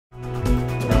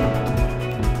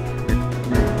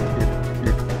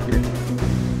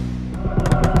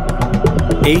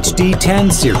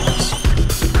HD10 series.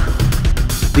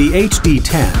 The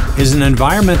HD10 is an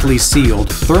environmentally sealed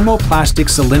thermoplastic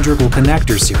cylindrical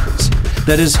connector series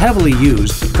that is heavily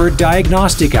used for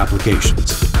diagnostic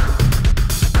applications.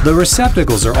 The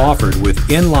receptacles are offered with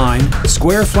inline,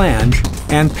 square flange,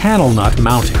 and panel nut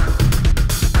mounting.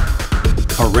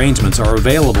 Arrangements are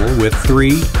available with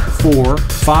 3, 4,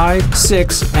 5,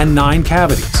 6, and 9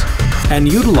 cavities, and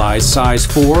utilize size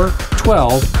 4,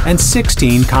 12, and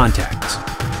 16 contacts.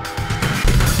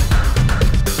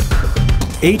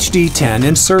 HD10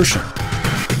 insertion.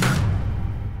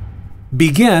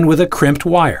 Begin with a crimped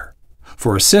wire.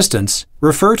 For assistance,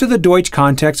 refer to the DEUTSCH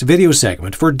context video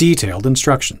segment for detailed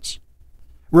instructions.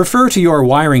 Refer to your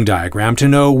wiring diagram to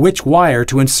know which wire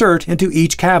to insert into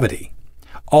each cavity.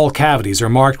 All cavities are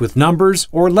marked with numbers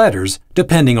or letters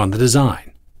depending on the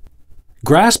design.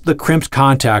 Grasp the crimped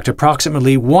contact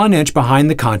approximately 1 inch behind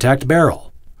the contact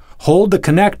barrel. Hold the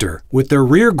connector with the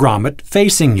rear grommet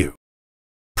facing you.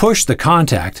 Push the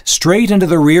contact straight into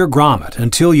the rear grommet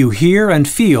until you hear and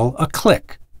feel a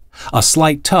click. A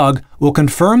slight tug will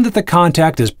confirm that the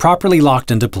contact is properly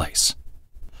locked into place.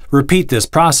 Repeat this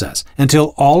process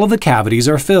until all of the cavities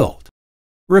are filled.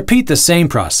 Repeat the same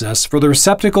process for the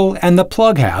receptacle and the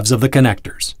plug halves of the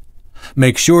connectors.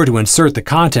 Make sure to insert the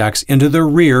contacts into the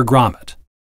rear grommet.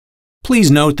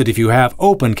 Please note that if you have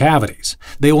open cavities,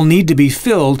 they will need to be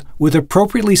filled with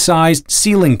appropriately sized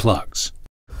sealing plugs.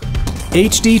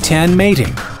 HD10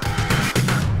 mating.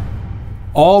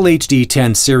 All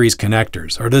HD10 series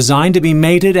connectors are designed to be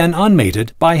mated and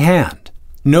unmated by hand.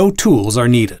 No tools are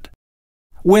needed.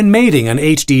 When mating an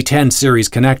HD10 series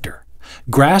connector,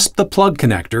 grasp the plug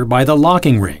connector by the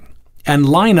locking ring and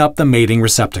line up the mating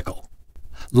receptacle.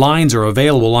 Lines are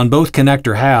available on both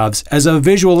connector halves as a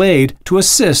visual aid to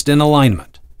assist in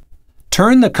alignment.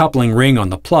 Turn the coupling ring on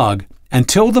the plug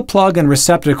until the plug and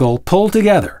receptacle pull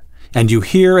together and you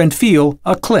hear and feel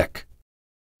a click.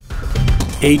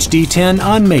 HD10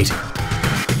 unmating.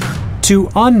 To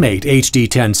unmate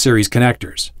HD10 series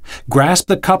connectors, grasp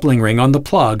the coupling ring on the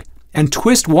plug and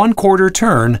twist 1/4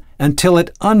 turn until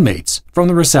it unmates from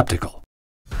the receptacle.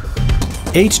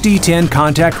 HD10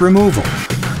 contact removal.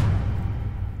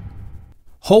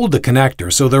 Hold the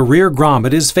connector so the rear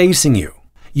grommet is facing you.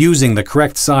 Using the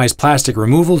correct size plastic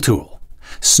removal tool,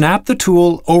 snap the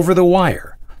tool over the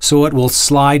wire so it will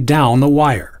slide down the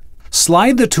wire.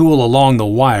 Slide the tool along the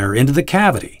wire into the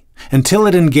cavity until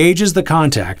it engages the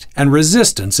contact and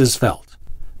resistance is felt.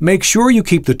 Make sure you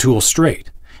keep the tool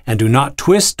straight and do not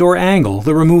twist or angle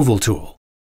the removal tool.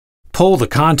 Pull the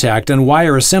contact and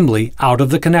wire assembly out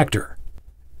of the connector.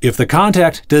 If the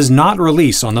contact does not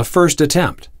release on the first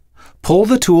attempt, pull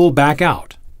the tool back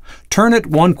out, turn it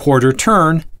 1/4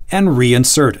 turn, and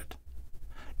reinsert it.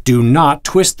 Do not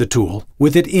twist the tool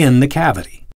with it in the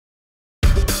cavity.